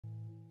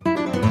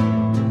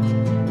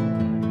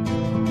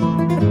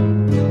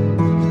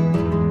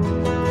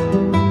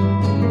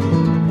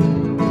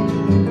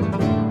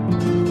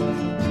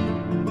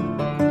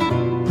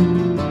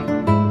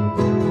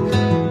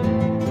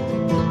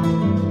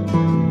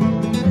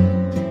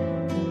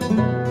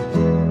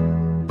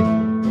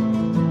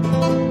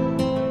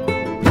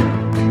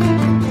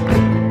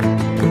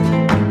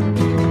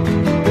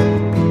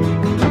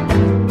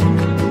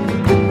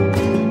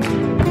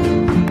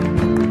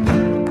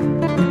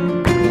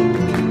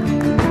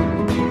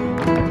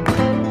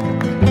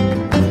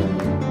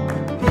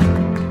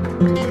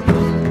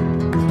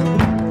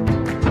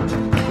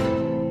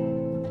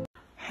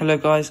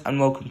Hello guys and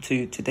welcome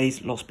to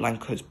today's Los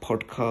Blancos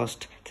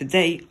podcast.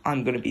 Today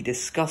I'm going to be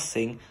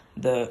discussing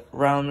the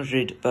Real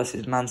Madrid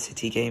versus Man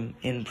City game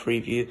in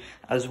preview,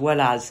 as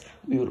well as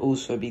we will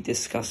also be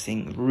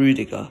discussing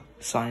Rudiger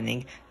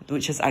signing,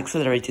 which has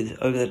accelerated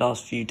over the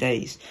last few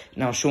days.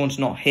 Now Sean's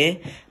not here,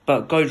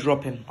 but go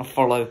drop him a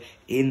follow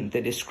in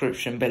the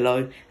description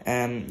below.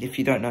 If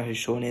you don't know who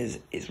Sean is,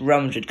 it's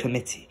Real Madrid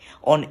Committee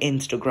on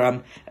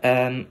Instagram,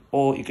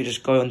 or you could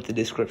just go into the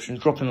description,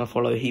 drop him a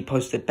follow. He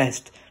posts the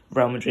best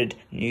Real Madrid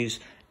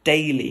news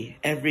daily,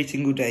 every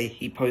single day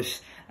he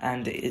posts,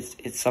 and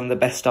it's some of the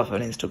best stuff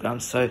on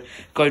Instagram, so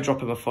go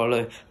drop him a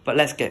follow. But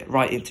let's get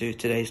right into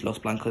today's Los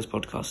Blancos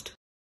podcast.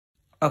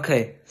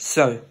 Okay,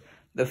 so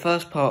the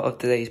first part of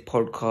today's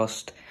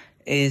podcast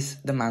is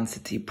the Man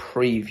City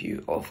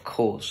preview, of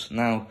course.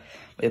 Now,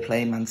 we're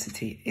playing Man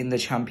City in the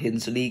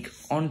Champions League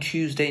on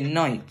Tuesday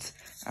night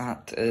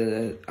at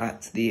the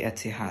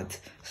Etihad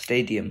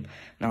Stadium.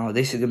 Now,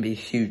 this is going to be a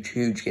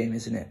huge game,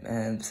 isn't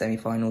it?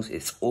 Semi-finals,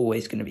 it's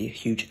always going to be a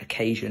huge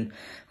occasion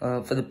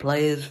for the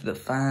players, for the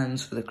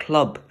fans, for the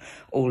club,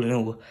 all in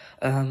all.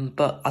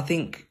 But I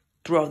think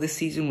throughout this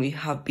season, we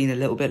have been a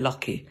little bit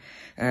lucky.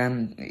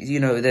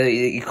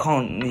 You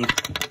can't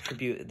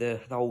attribute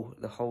the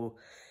whole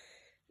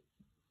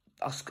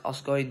us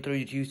going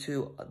through due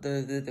to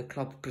the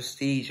club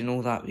prestige and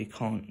all that. We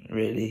can't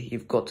really.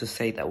 You've got to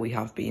say that we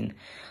have been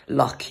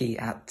lucky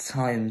at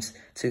times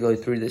to go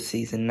through this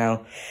season.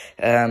 Now,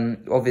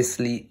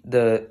 obviously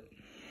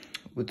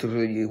with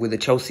the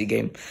Chelsea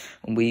game,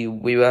 we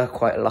were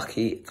quite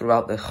lucky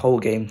throughout the whole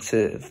game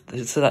so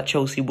that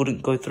Chelsea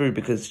wouldn't go through,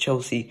 because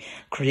Chelsea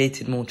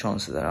created more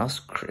chances than us.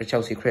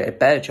 Chelsea created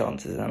better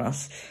chances than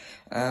us,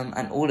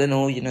 and all in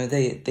all,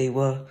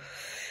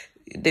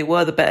 they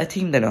were the better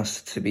team than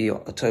us, to be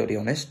totally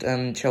honest.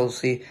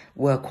 Chelsea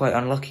were quite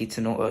unlucky to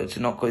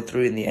not go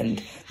through in the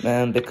end,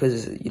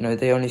 because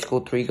they only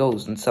scored 3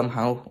 goals, and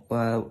somehow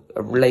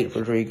a late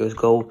Rodrigo's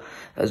goal,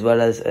 as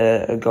well as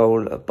a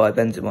goal by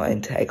Benzema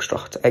into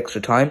extra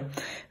time,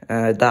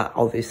 that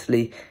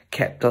obviously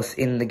kept us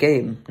in the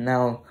game.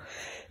 Now,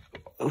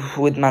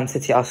 with Man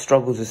City, I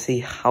struggle to see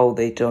how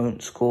they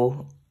don't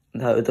score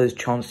those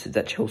chances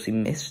that Chelsea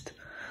missed.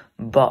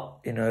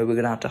 But, we're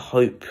going to have to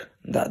hope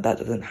that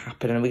doesn't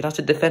happen. And we're going to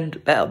have to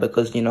defend better,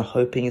 because,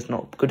 hoping is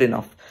not good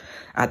enough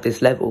at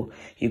this level.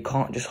 You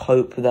can't just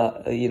hope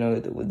that,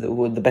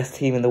 the best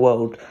team in the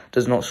world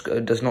does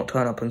not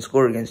turn up and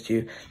score against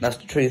you. That's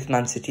the truth.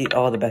 Man City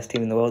are the best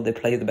team in the world. They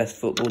play the best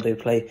football. They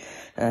play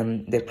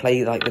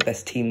like the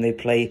best team.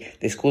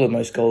 They score the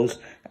most goals,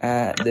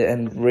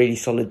 and really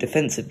solid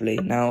defensively.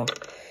 Now,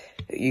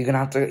 you're gonna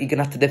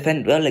have to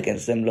defend well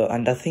against them,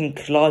 and I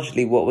think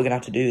largely what we're gonna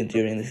have to do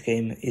during this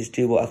game is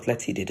do what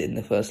Atleti did in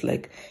the first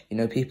leg.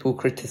 People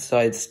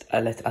criticised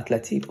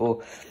Atleti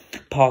for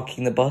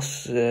parking the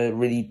bus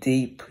really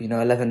deep,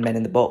 11 men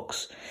in the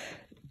box,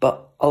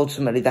 but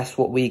ultimately that's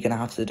what we're gonna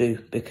have to do,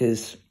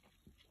 because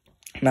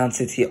Man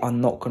City are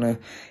not going to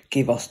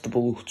give us the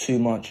ball too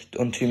much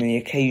on too many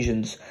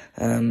occasions.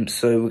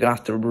 So we're going to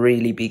have to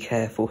really be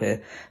careful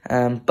here.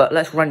 But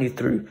let's run you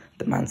through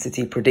the Man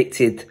City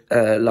predicted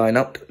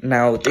lineup.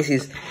 Now, this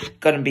is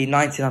going to be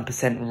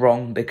 99%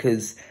 wrong,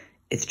 because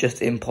it's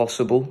just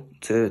impossible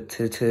to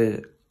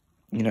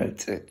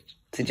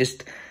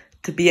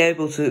be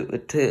able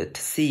to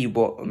see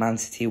what Man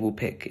City will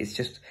pick. It's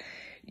just,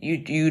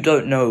 you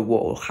don't know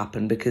what will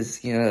happen,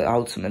 because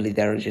ultimately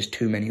there are just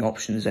too many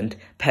options, and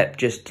Pep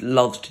just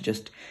loves to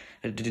just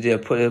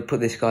put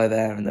this guy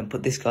there and then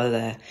put this guy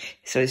there,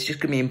 so it's just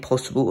gonna be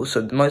impossible.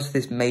 So most of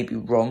this may be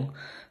wrong,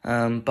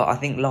 but I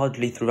think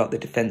largely throughout the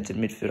defensive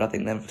midfield, I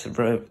think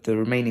the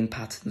remaining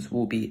patterns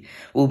will be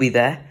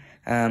there.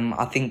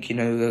 I think,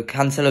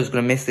 Cancelo's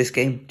going to miss this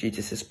game due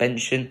to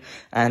suspension,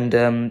 and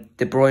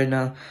De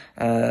Bruyne,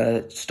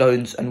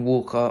 Stones and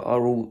Walker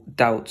are all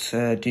doubts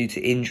due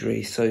to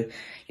injury. So,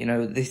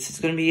 this is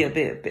going to be a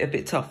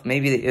bit tough.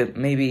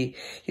 Maybe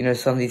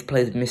some of these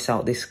players miss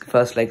out. This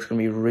first leg's going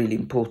to be really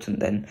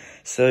important then.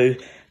 So,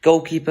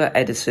 goalkeeper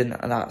Edison,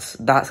 that's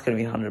going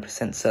to be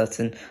 100%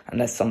 certain,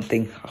 unless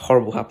something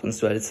horrible happens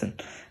to Edison.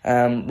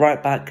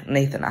 Right back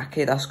Nathan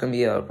Ake, that's going to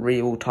be a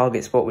real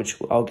target spot, which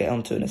I'll get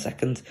onto in a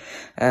second.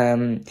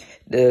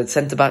 The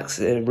centre backs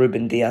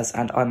Ruben Diaz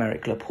and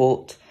Aymeric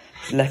Laporte.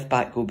 Left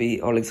back will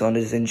be Alexander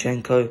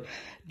Zinchenko.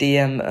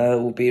 DM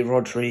will be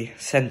Rodri,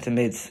 centre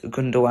mids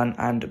Gundogan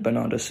and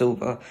Bernardo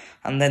Silva,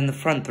 and then the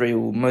front three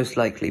will most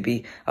likely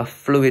be a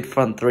fluid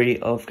front three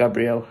of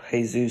Gabriel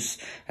Jesus,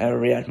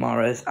 Riyad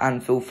Mahrez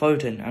and Phil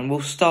Foden. And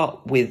we'll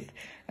start with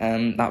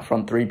that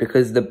front three,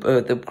 because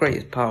the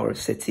greatest power of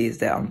City is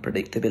their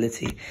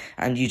unpredictability,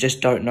 and you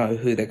just don't know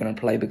who they're going to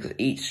play, because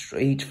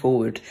each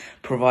forward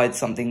provides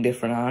something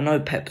different. And I know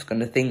Pep's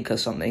going to think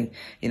of something.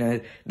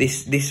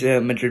 This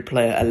Madrid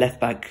player, a left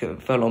back,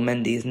 Ferland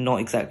Mendy, is not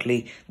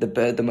exactly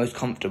the most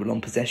comfortable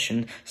on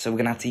possession, so we're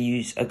going to have to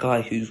use a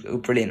guy who's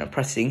brilliant at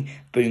pressing.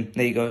 Boom,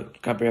 there you go.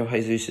 Gabriel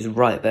Jesus is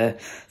right there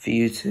for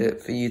you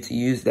to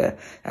use there,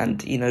 and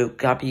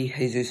Gabi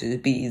Jesus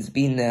has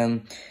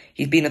been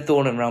he's been a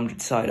thorn in Real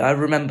Madrid's side. I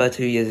remember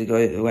 2 years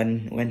ago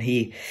when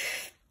he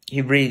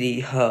really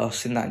hurt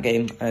us in that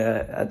game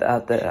at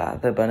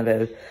the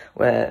Bernabeu,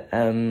 where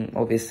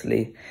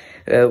obviously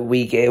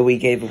we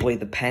gave away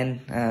the pen,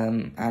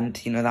 and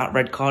that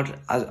red card.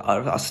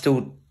 I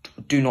still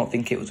do not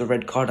think it was a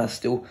red card. I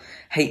still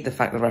hate the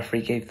fact the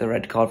referee gave the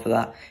red card for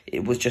that.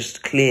 It was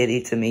just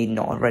clearly, to me,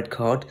 not a red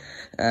card.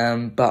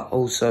 But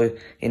also,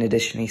 in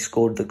addition, he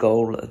scored the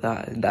goal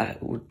that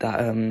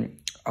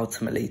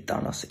ultimately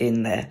done us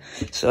in there.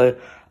 So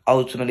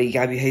ultimately,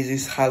 Gabby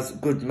Jesus has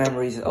good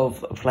memories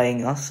of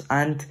playing us,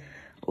 and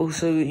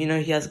also,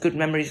 he has good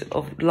memories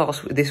of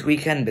this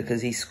weekend,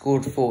 because he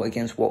scored 4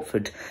 against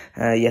Watford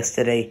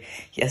yesterday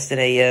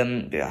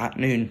at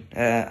noon,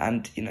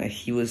 and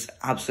he was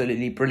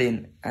absolutely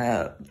brilliant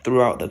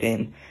throughout the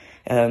game.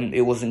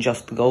 It wasn't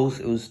just the goals;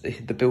 it was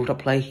the build-up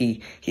play.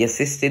 He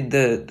assisted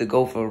the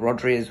goal for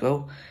Rudiger as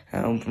well.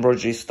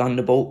 Rodri's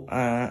thunderbolt,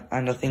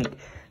 and I think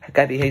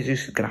Gabby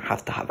Jesus is going to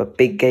have a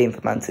big game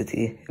for Man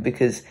City,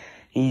 because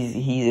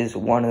he is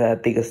one of their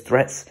biggest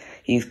threats.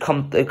 He's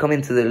come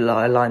into the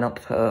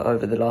lineup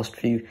over the last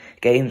few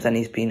games, and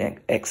he's been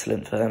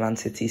excellent for Man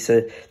City.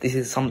 So this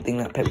is something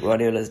that Pep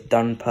Guardiola has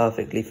done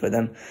perfectly for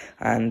them,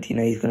 and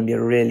he's going to be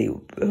a really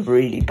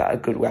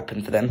good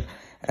weapon for them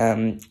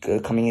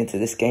coming into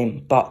this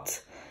game.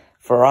 But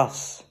for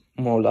us,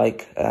 more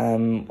like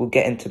we'll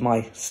get into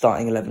my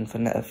starting 11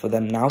 for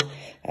them now.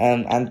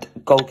 And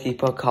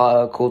goalkeeper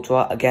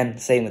Courtois, again,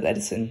 same with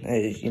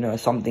Edison.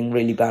 Something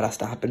really bad has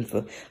to happen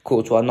for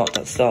Courtois not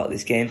to start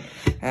this game.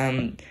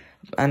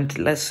 And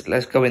let's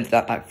go into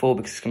that back four,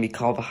 because it's going to be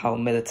Carvajal,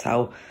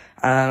 Militao.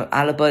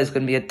 Alaba is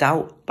going to be a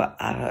doubt, but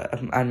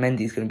and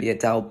Mendy is going to be a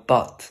doubt,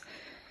 but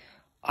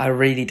I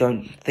really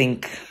don't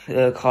think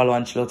Carlo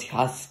Ancelotti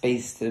has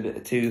space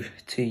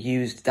to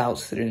use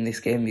doubts during this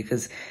game,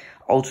 because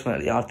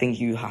ultimately I think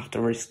you have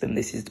to risk them.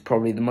 This is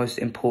probably the most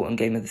important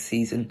game of the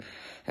season.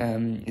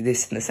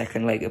 This and the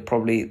second leg are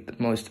probably the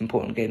most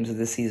important games of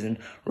the season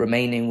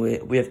remaining.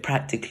 We have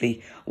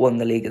practically won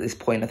the league at this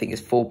point. I think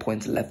it's 4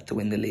 points left to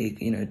win the league,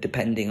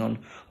 depending on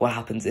what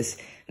happens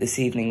this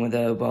evening with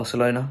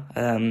Barcelona.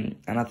 And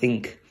I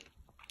think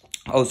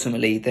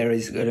ultimately there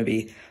is going to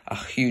be a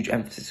huge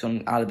emphasis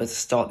on Alaba to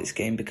start this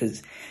game,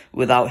 because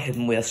without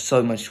him we are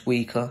so much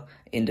weaker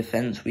in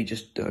defence. We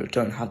just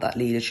don't have that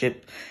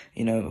leadership.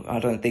 I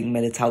don't think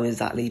Militao is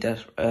that leader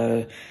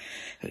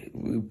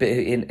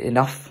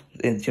enough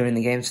during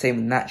the game. Same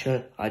with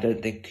Nacho. I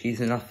don't think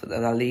he's enough of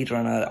a leader,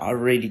 and I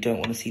really don't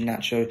want to see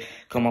Nacho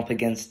come up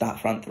against that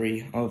front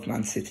three of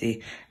Man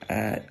City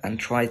and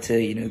try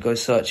to go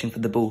searching for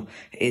the ball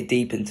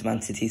deep into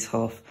Man City's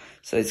half.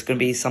 So it's going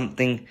to be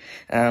something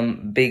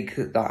big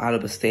that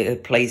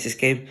Alaba plays this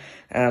game,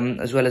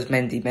 as well as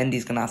Mendy.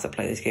 Mendy's going to have to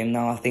play this game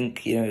now. I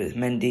think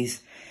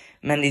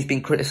Mendy's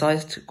been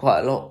criticised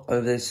quite a lot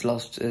over this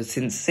last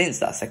since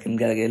that second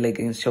leg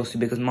against Chelsea,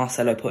 because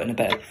Marcelo put in a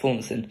better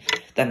performance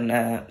than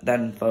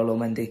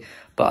Ferland Mendy.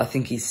 But I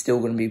think he's still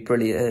going to be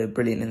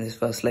brilliant in this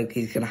first leg.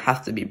 He's going to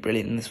have to be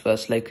brilliant in this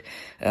first leg,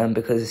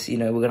 because we're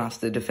going to have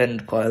to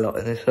defend quite a lot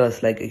in this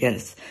first leg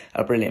against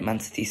a brilliant Man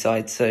City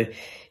side. So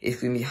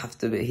he's going to have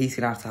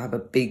to have a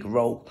big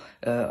role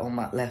on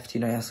that left. He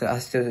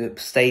has to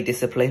stay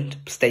disciplined,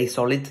 stay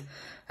solid.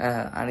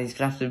 And he's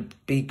gonna have to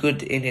be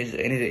good in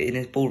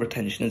his ball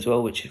retention as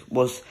well, which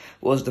was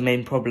the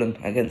main problem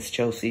against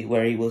Chelsea,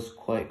 where he was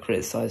quite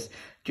criticised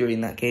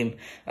during that game.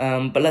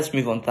 But let's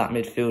move on to that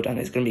midfield, and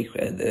it's going to be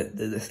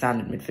the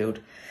standard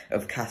midfield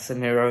of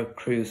Casemiro,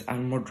 Kroos,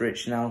 and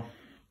Modric. Now,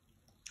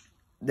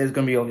 there's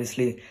going to be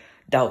obviously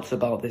doubts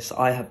about this.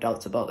 I have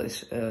doubts about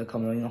this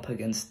coming up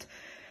against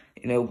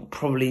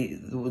probably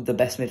the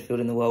best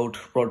midfield in the world: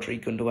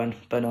 Rodri, Gundogan,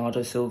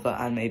 Bernardo Silva,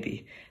 and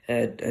maybe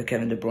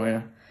Kevin De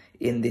Bruyne.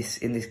 In this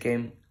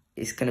game,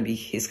 it's gonna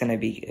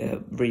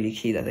be really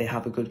key that they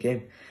have a good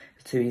game.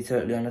 To be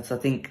totally honest, I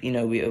think we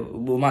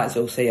might as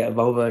well say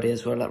Valverde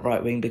as well at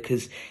right wing,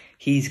 because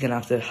he's gonna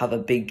have a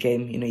big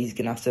game. He's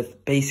gonna have to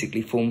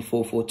basically form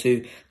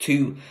 4-4-2,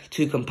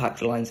 two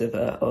compact lines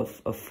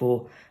of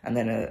four, and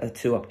then a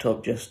two up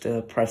top just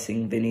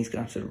pressing. Vinny's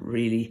gonna have to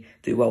really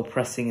do well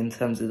pressing in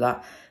terms of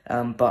that.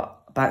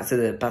 But back to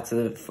the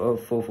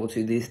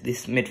 4-4-2.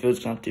 This midfield's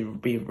gonna have to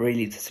be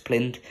really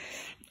disciplined.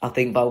 I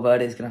think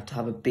Valverde is going to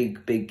have a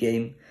big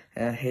game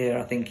here.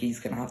 I think he's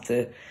going to have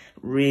to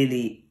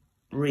really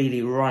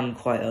run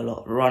quite a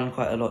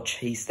lot,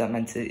 chase that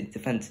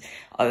defence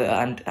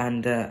and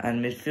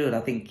midfield. I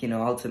think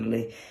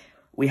ultimately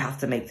we have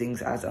to make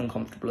things as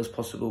uncomfortable as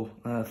possible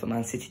for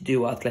Man City.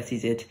 Do what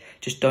Atleti did.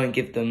 Just don't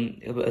give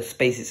them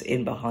spaces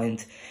in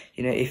behind.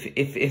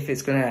 If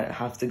it's going to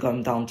have to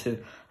come down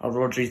to a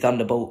Rodri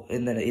thunderbolt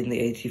in the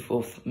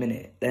 84th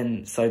minute,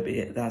 then so be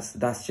it.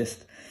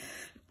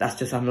 That's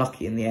just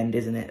unlucky in the end,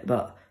 isn't it?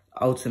 But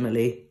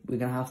ultimately we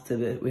have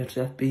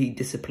to be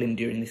disciplined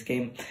during this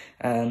game,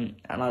 and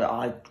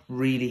I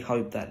really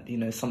hope that, you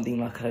know, something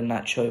like a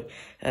Nacho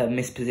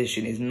missed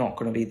position is not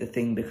going to be the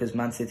thing, because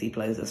Man City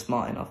players are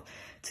smart enough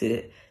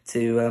to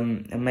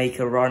make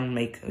a run,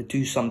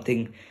 do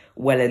something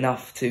well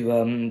enough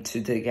to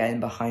get in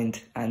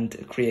behind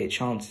and create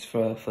chances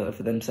for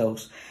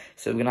themselves.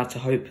 So we're gonna have to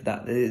hope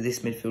that this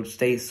midfield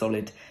stays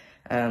solid.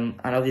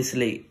 And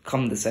obviously,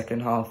 come the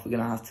second half, we're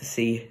gonna have to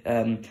see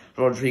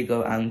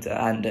Rodrigo and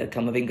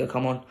Camavinga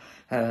come on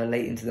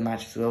late into the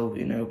match as well.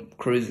 You know,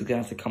 Cruz is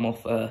gonna have to come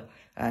off,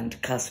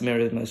 and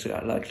Casemiro is most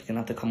likely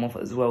gonna have to come off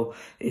as well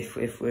if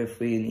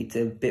we need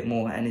a bit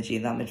more energy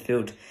in that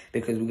midfield,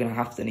 because we're gonna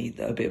have to need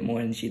a bit more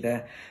energy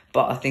there.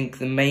 But I think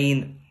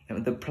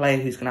the player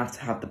who's gonna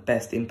have the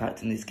best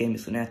impact in this game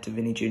is gonna have to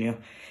Vinny Jr.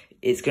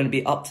 It's going to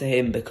be up to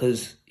him,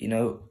 because, you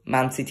know,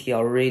 Man City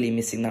are really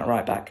missing that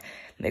right back.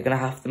 They're going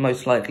to have to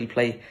most likely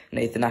play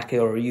Nathan Ake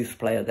or a youth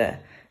player there,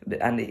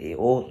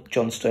 or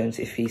John Stones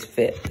if he's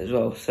fit as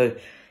well. So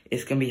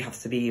it's going to have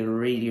to be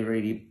really,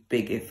 really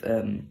big if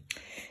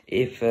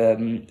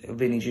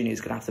Vinny Jr.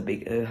 is going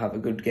to have a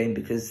good game,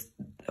 because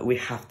we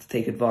have to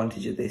take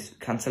advantage of this.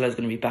 Cancelo's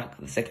going to be back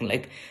for the second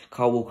leg.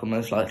 Kyle Walker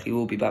most likely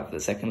will be back for the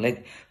second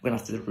leg. We're going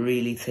to have to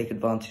really take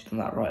advantage of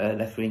that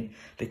left wing,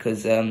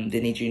 because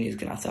Vinny Jr. is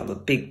going to have a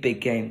big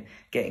game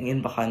getting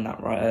in behind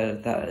that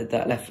right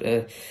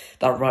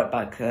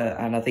back,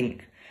 and I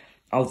think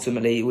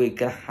ultimately we're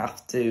going to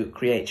have to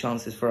create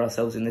chances for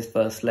ourselves in this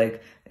first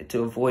leg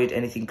to avoid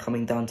anything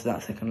coming down to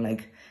that second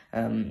leg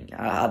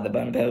at the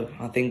Bernabeu.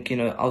 I think, you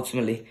know,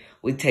 ultimately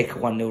we take a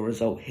 1-0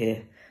 result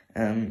here.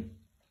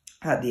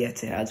 At the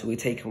Etihad, we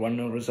take a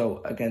 1-0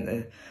 result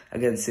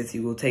against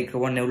City. We'll take a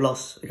 1-0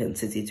 loss against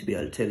City, to be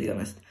totally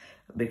honest,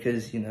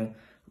 because, you know,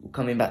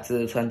 coming back to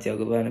the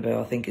Santiago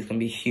Bernabeu, I think it's going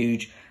to be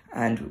huge,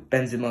 and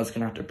Benzema's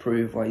going to have to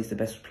prove why he's the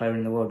best player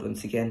in the world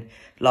once again.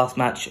 Last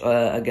match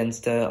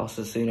against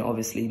Osasuna,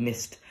 obviously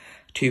missed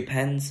 2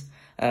 pens.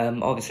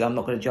 Obviously, I'm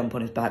not going to jump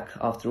on his back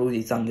after all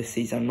he's done this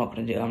season. I'm not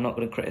going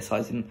to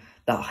criticise him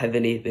that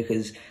heavily,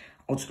 because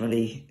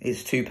ultimately,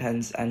 it's 2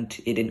 pens and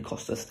it didn't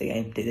cost us the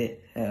game, did it?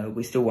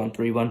 We still won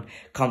 3-1,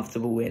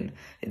 comfortable win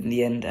in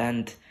the end,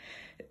 and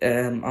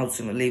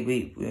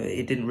ultimately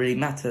it didn't really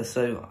matter.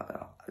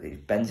 So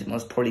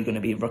Benzema's probably going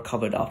to be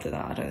recovered after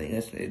that. I don't think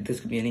there's going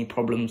to be any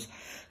problems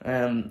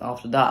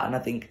after that, and I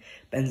think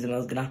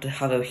Benzema's going to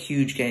have a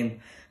huge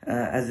game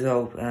as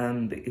well,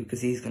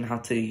 because he's going to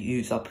have to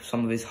use up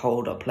some of his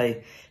hold-up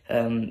play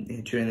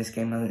during this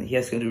game, and he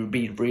has to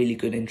be really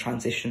good in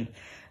transition.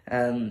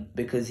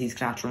 Because he's going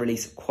to have to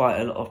release quite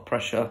a lot of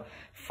pressure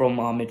from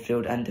our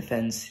midfield and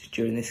defence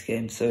during this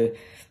game. So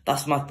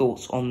that's my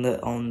thoughts on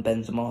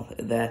Benzema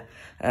there.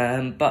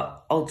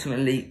 But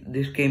ultimately,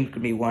 this game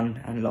could be won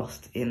and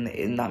lost in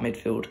that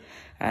midfield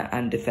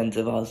and defence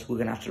of ours. We're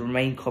going to have to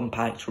remain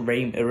compact,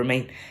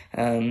 remain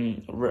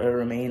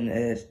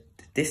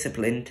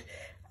disciplined.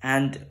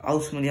 And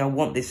ultimately, I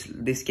want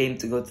this game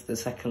to go to the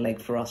second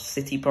leg for us.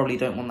 City probably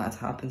don't want that to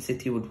happen.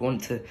 City would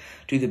want to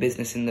do the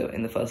business in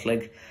the first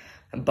leg.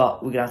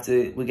 But we're gonna have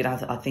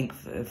to. I think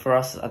for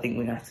us, we're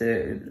gonna have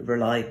to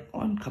rely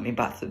on coming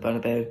back to the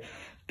Bernabeu,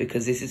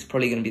 because this is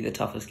probably gonna be the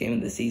toughest game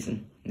of the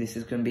season. This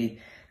is gonna be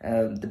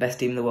the best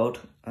team in the world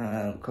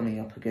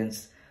coming up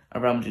against a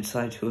Real Madrid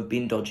side who have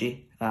been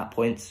dodgy at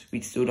points.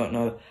 We still don't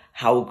know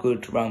how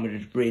good Real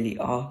Madrid really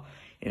are.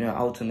 You know,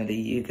 ultimately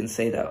you can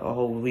say that,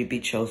 oh, we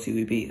beat Chelsea,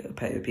 we beat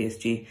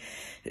PSG.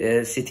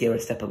 City are a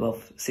step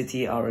above.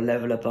 City are a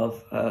level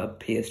above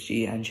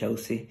PSG and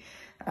Chelsea.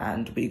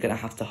 And we're going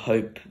to have to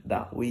hope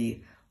that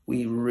we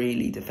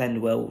really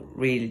defend well,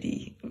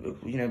 really,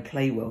 you know,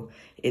 play well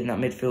in that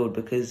midfield,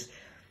 because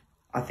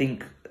I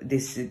think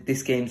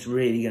this game's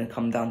really going to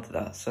come down to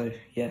that. So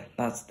yeah,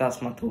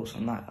 that's my thoughts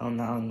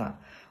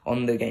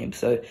on the game.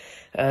 So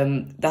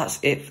that's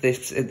it for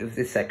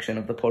this section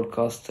of the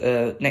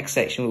podcast. Next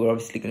section, we're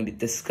obviously going to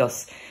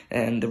discuss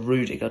the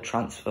Rudiger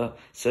transfer.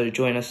 So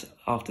join us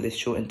after this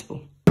short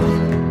interval.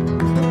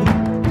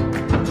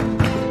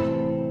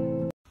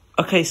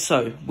 Okay,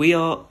 so we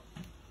are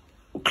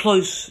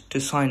close to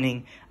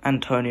signing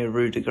Antonio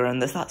Rudiger,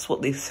 and that's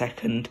what this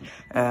second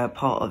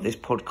part of this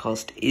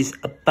podcast is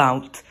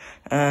about.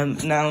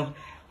 Now,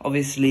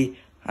 obviously,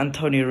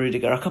 Antonio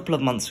Rudiger, a couple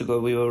of months ago,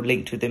 we were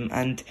linked with him,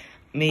 and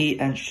me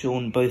and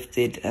Sean both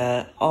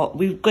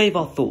we gave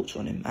our thoughts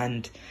on him,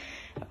 and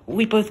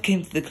we both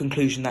came to the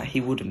conclusion that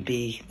he wouldn't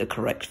be the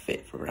correct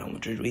fit for Real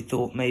Madrid. We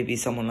thought maybe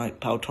someone like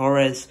Pau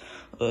Torres,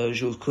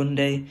 Jules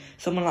Koundé,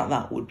 someone like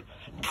that would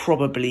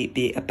probably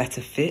be a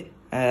better fit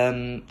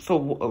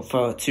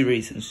for 2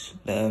 reasons,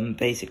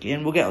 basically,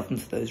 and we'll get onto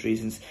those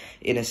reasons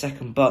in a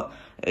second. But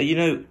you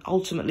know,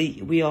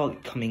 ultimately we are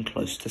coming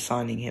close to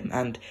signing him,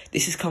 and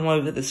this has come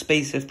over the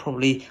space of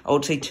probably, I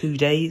would say, 2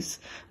 days,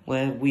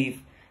 where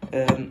we've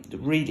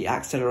really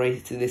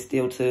accelerated this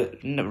deal to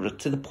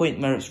the point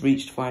where it's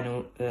reached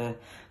the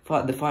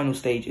final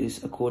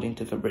stages, according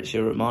to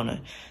Fabrizio Romano.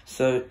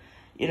 So,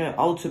 you know,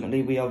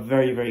 ultimately we are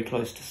very, very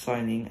close to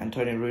signing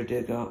Antonio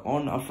Rudiger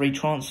on a free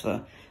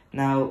transfer.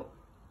 Now,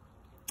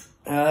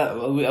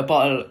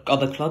 About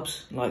other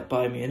clubs like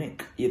Bayern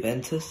Munich,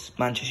 Juventus,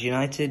 Manchester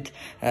United,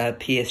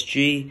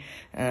 PSG,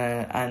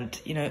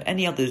 and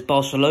any others.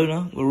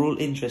 Barcelona. We're all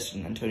interested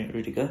in Antonio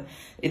Rudiger.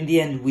 In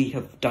the end, we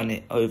have done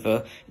it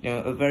over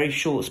a very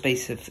short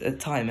space of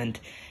time, and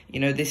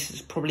this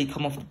has probably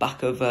come off the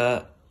back of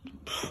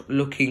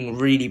looking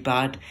really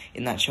bad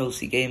in that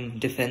Chelsea game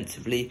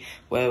defensively,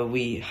 where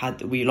we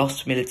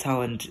lost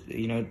Militao, and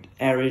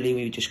aerially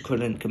we just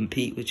couldn't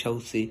compete with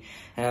Chelsea.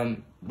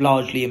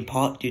 Largely in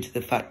part due to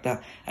the fact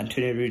that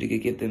Antonio Rudiger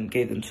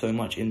gave them so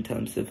much in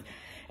terms of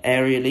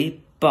aerially.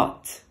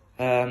 But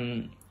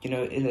in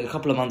a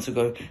couple of months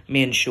ago,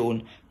 me and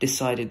Sean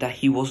decided that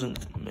he wasn't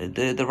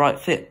the right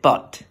fit.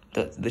 But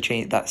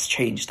that's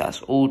changed.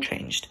 That's all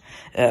changed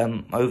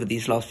over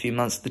these last few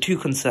months. The two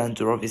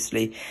concerns are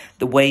obviously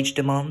the wage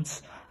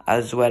demands,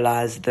 as well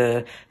as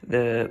the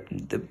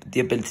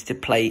ability to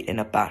play in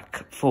a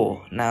back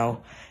four.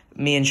 Now,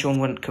 me and Sean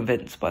weren't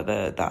convinced by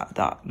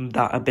that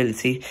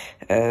ability,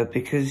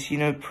 because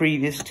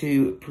previous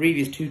to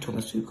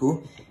Thomas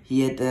Tuchel,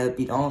 he had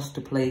been asked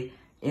to play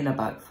in a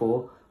back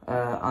four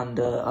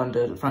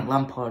under Frank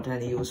Lampard,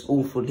 and he was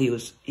awful. He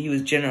was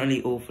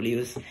generally awful. He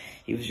was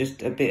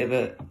just a bit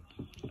of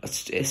a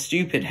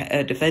stupid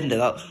defender.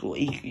 That's what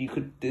you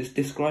could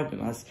describe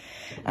him as.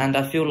 And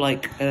I feel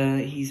like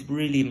he's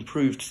really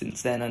improved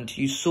since then. And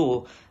we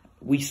saw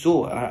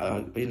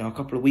a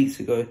couple of weeks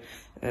ago,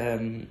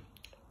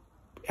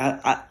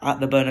 at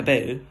the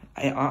Bernabeu,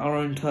 at our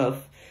own turf,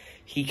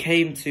 he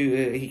came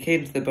to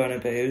the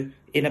Bernabeu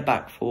in a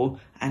back four,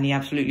 and he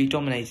absolutely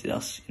dominated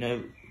us.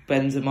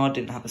 Benzema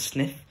didn't have a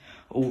sniff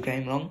all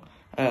game long,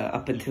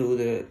 up until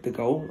the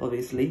goal,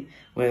 obviously,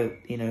 where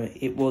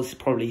it was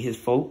probably his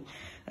fault.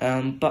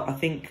 But I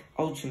think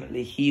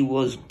ultimately he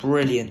was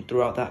brilliant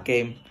throughout that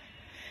game.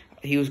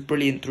 He was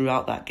brilliant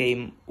throughout that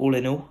game, all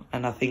in all,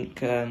 and I think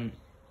that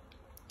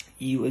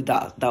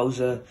was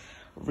a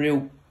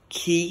real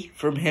key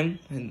from him,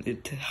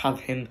 and to have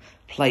him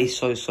play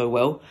so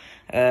well.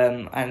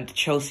 And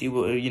Chelsea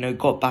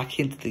got back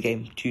into the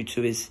game due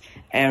to his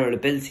aerial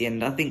ability,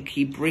 and I think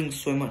he brings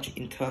so much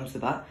in terms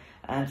of that,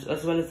 and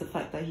as well as the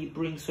fact that he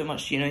brings so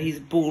much, he's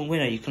a born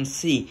winner. You can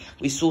see,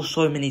 we saw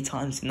so many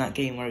times in that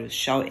game where he was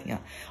shouting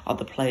at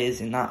other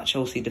players in that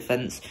Chelsea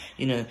defence,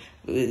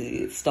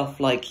 stuff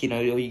like,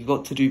 you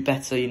got to do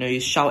better,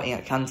 he's shouting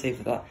at Kante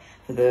for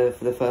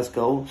the first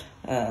goal.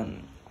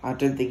 I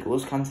don't think it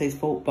was Kante's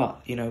fault,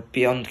 but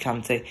beyond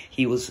Kante,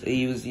 he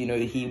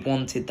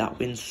wanted that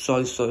win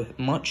so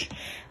much,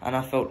 and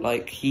I felt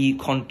like he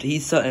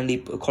certainly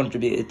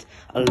contributed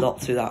a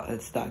lot to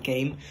that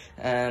game.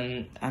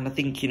 And I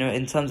think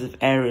in terms of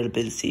aerial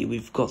ability,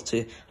 we've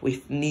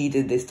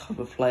needed this type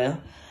of player.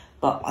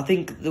 But I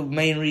think the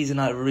main reason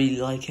I really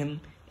like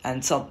him,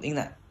 and something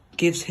that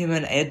gives him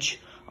an edge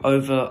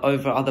over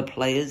other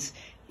players,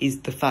 is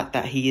the fact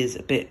that he is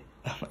a bit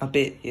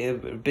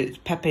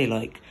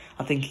Pepe-like.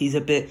 I think he's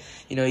a bit,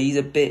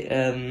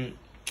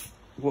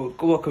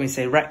 what can we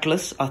say,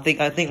 reckless. I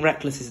think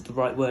reckless is the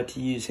right word to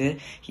use here.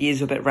 He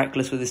is a bit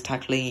reckless with his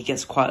tackling. He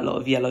gets quite a lot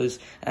of yellows,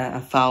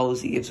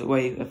 fouls. He gives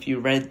away a few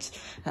reds.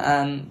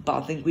 But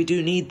I think we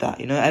do need that.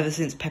 Ever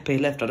since Pepe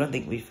left, I don't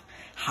think we've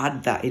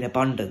had that in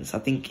abundance. I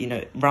think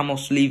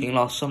Ramos leaving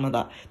last summer,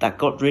 that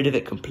got rid of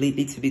it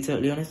completely, to be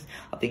totally honest.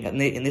 I think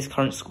in this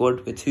current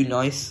squad, we're too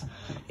nice.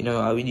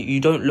 You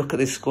don't look at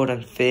this squad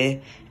and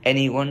fear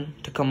anyone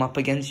to come up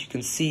against. You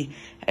can see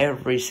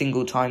every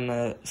single time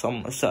a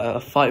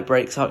fight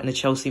breaks out in a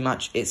Chelsea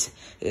match, it's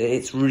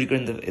Rudiger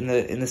in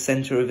the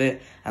centre of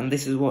it, and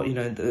this is what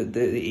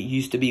it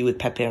used to be with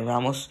Pepe and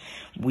Ramos.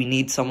 We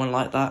need someone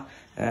like that.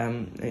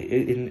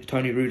 In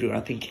Tony Rudiger,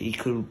 I think he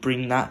could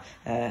bring that,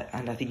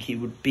 and I think he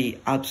would be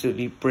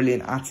absolutely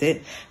brilliant at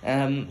it.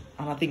 And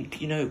I think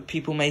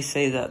people may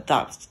say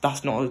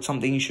that's not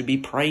something you should be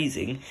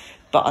praising,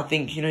 but I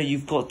think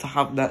you've got to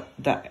have that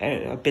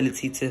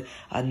ability to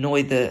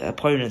annoy the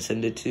opponents,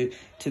 and to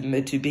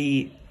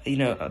be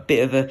a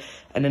bit of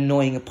an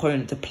annoying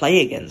opponent to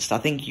play against. I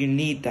think you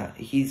need that.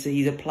 He's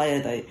a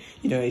player that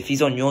if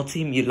he's on your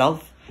team you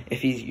love.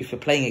 If you're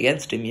playing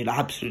against him, you'll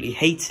absolutely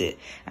hate it.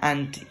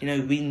 And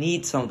we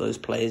need some of those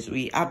players.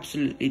 We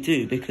absolutely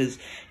do, because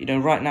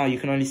right now you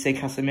can only say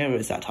Casemiro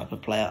is that type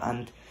of player.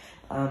 And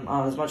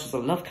as much as I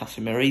love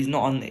Casemiro, he's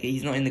not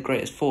in the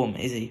greatest form,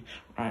 is he,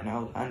 right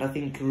now? And I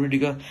think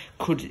Rudiger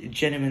could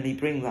genuinely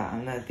bring that,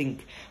 and I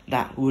think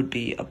that would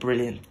be a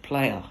brilliant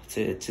player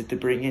to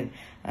bring in.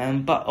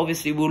 But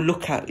obviously we'll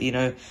look at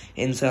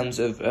in terms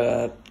of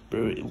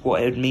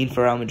what it would mean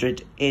for Real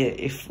Madrid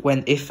if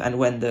and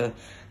when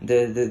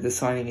the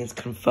signing is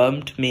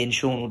confirmed. Me and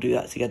Sean will do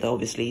that together.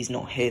 Obviously he's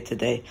not here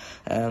today,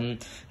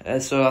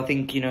 so I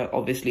think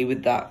obviously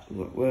with that,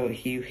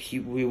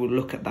 we will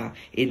look at that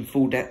in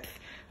full depth.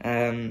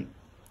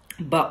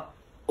 But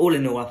all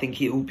in all, I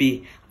think it will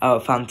be a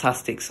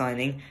fantastic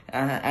signing.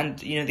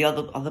 And you know, the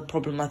other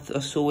problem I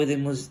saw with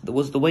him was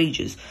the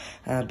wages.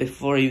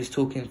 Before he was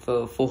talking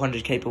for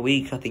 400k per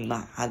week. I think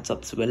that adds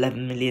up to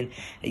 11 million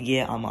a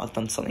year. I might have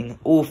done something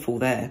awful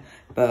there,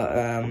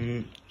 but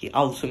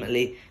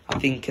ultimately, I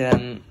think.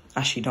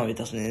 Actually, no, it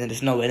doesn't.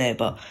 It's nowhere near.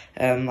 But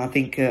I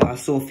think I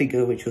saw a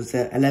figure which was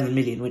 11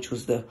 million, which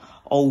was the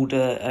old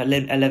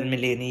 11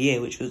 million a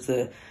year, which was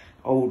the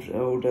old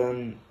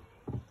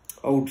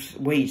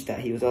wage that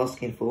he was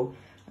asking for.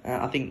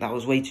 I think that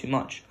was way too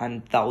much,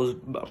 and that was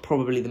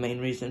probably the main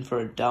reason for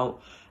a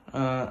doubt.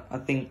 I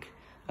think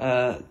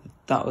that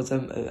was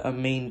a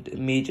main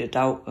major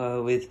doubt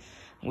with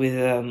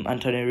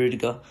Antonio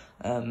Rudiger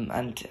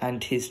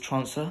and his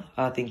transfer.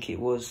 I think it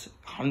was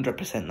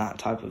 100% that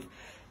type of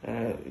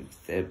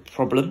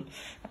problem,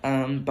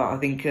 but I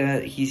think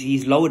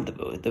he's lowered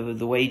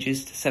the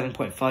wages to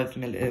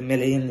 7.5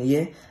 million a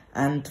year,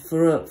 and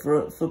for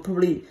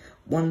probably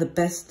one of the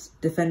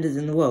best defenders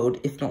in the world,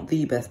 if not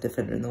the best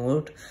defender in the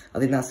world. I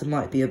think that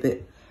might be a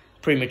bit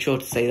premature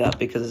to say that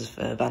because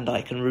of Van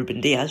Dijk and Ruben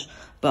Diaz,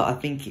 but I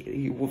think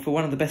for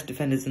one of the best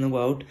defenders in the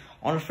world,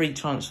 on a free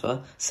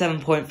transfer,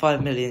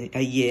 7.5 million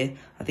a year,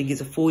 I think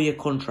it's a 4-year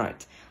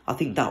contract. I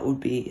think that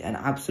would be an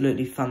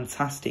absolutely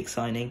fantastic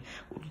signing,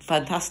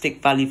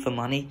 fantastic value for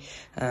money,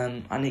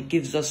 and it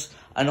gives us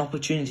an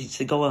opportunity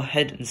to go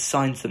ahead and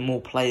sign some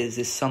more players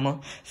this summer,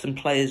 some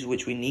players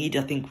which we need.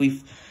 I think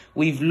we've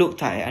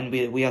looked at it and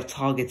we are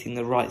targeting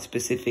the right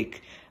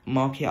specific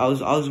market. I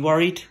was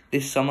worried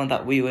this summer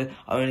that we were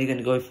only going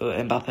to go for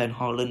Mbappe and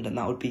Haaland, and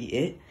that would be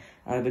it.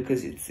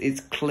 Because it's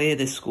clear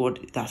this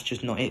squad, that's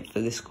just not it for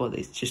this squad.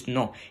 It's just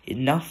not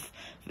enough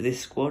for this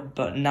squad.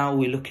 But now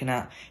we're looking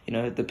at, you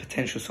know, the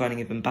potential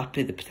signing of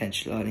Mbappe, the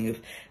potential signing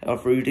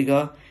of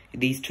Rudiger.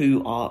 These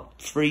two are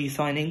free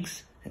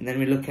signings. And then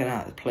we're looking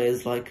at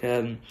players like,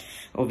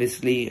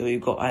 obviously, we've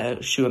got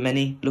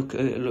Tchouaméni.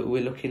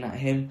 We're looking at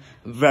him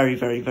very,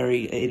 very,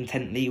 very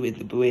intently.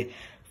 We're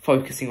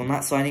focusing on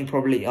that signing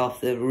probably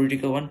after the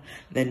Rudiger one.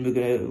 Then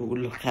we'll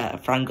look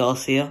at Fran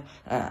Garcia,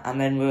 and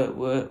then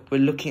we're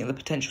looking at the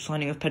potential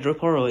signing of Pedro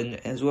Porro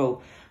as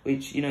well.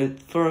 Which, you know,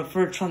 for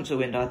a transfer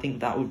window, I think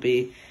that's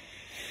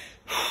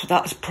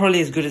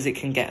probably as good as it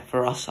can get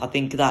for us. I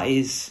think that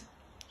is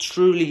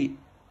probably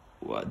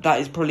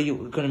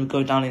going to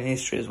go down in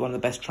history as one of the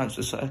best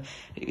transfers. One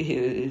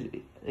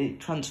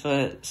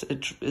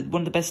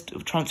of the best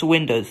transfer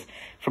windows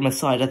from a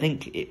side. I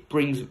think it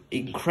brings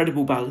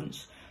incredible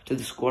balance to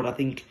the squad, I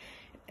think,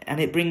 and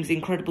it brings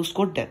incredible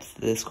squad depth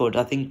to the squad.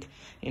 I think,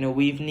 you know,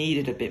 we've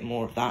needed a bit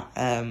more of that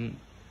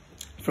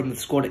from the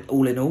squad.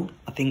 All in all,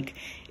 I think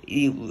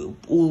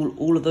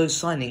all of those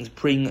signings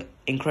bring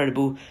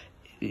incredible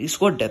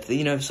squad depth.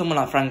 You know, someone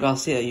like Fran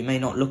Garcia, you may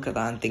not look at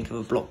that and think of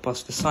a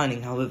blockbuster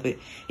signing. However,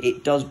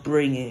 it does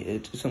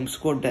bring some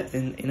squad depth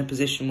in a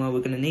position where we're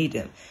going to need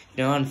it.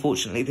 You know,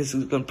 unfortunately, this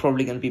is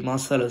probably going to be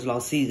Marcelo's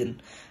last season.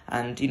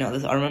 And, you know,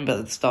 I remember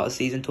at the start of the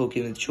season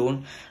talking with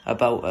Sean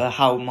about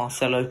how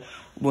Marcelo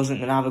wasn't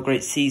going to have a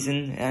great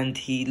season, and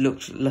he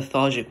looked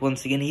lethargic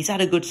once again. He's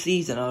had a good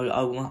season,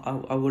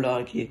 I would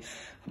argue,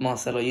 for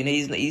Marcelo. You know,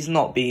 he's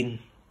not been,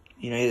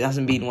 you know, it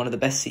hasn't been one of the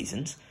best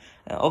seasons.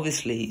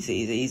 Obviously,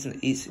 he's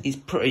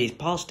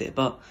past it,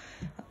 but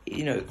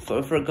you know,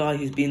 for a guy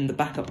who's been the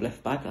backup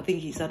left back, I think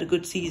he's had a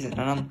good season,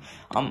 and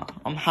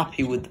I'm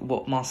happy with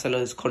what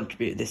Marcelo's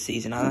contributed this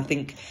season. And I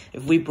think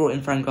if we brought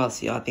in Fran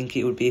Garcia, I think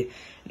it would be,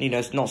 you know,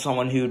 it's not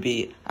someone who would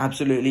be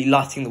absolutely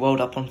lighting the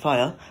world up on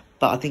fire,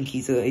 but I think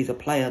he's a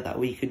player that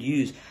we could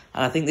use.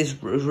 And I think this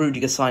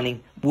Rudiger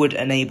signing would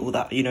enable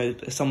that, you know,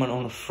 someone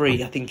on a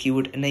free. I think he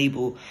would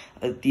enable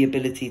the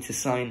ability to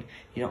sign,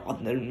 you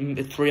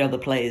know, 3 other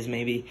players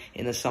maybe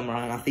in the summer.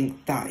 And I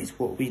think that is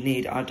what we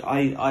need.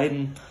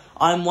 I'm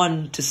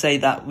one to say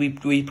that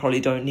we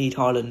probably don't need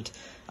Haaland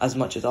as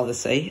much as others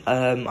say.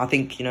 I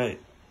think, you know,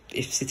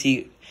 if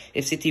City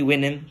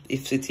win him,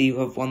 if City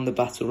have won the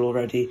battle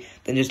already,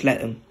 then just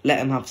let them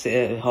have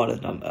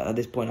Haaland at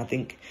this point. I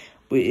think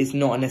it's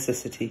not a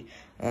necessity.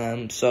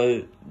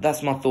 So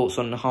that's my thoughts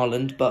on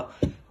Haaland. But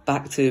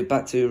back to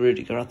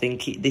Rudiger, I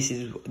think this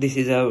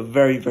is a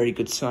very, very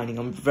good signing.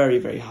 I'm very,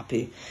 very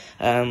happy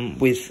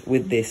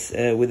with this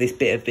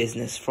bit of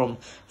business from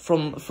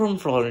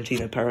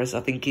Florentino Perez.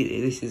 I think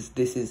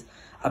this is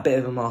a bit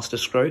of a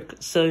masterstroke.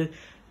 So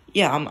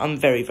yeah, I'm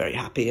very, very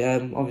happy.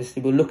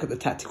 Obviously, we'll look at the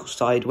tactical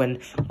side when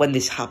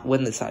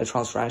the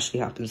transfer actually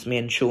happens. Me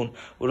and Sean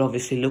will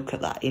obviously look at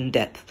that in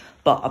depth.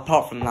 But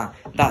apart from that,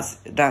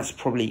 that's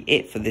probably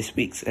it for this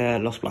week's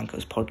Los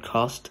Blancos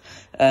podcast.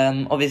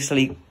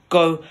 Obviously,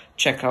 go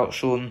check out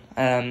Sean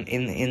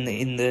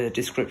in the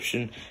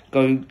description.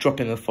 Go drop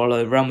him a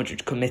follow. Real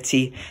Madrid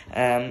Committee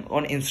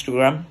on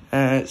Instagram.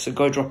 So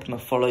go drop him a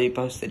follow. He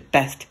posted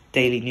best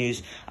daily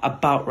news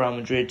about Real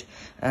Madrid.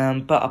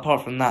 But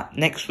apart from that,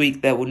 next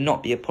week there will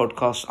not be a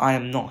podcast. I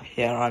am not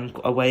here. I'm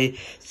away,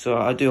 so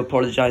I do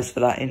apologise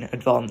for that in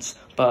advance.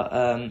 But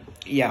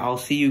yeah, I'll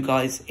see you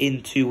guys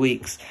in 2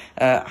 weeks.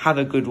 Have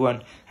a good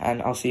one,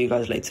 and I'll see you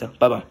guys later.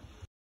 Bye bye.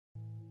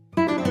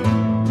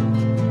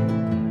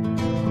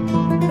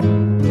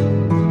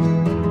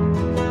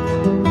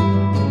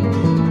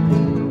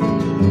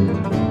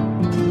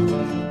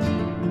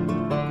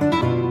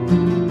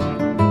 you.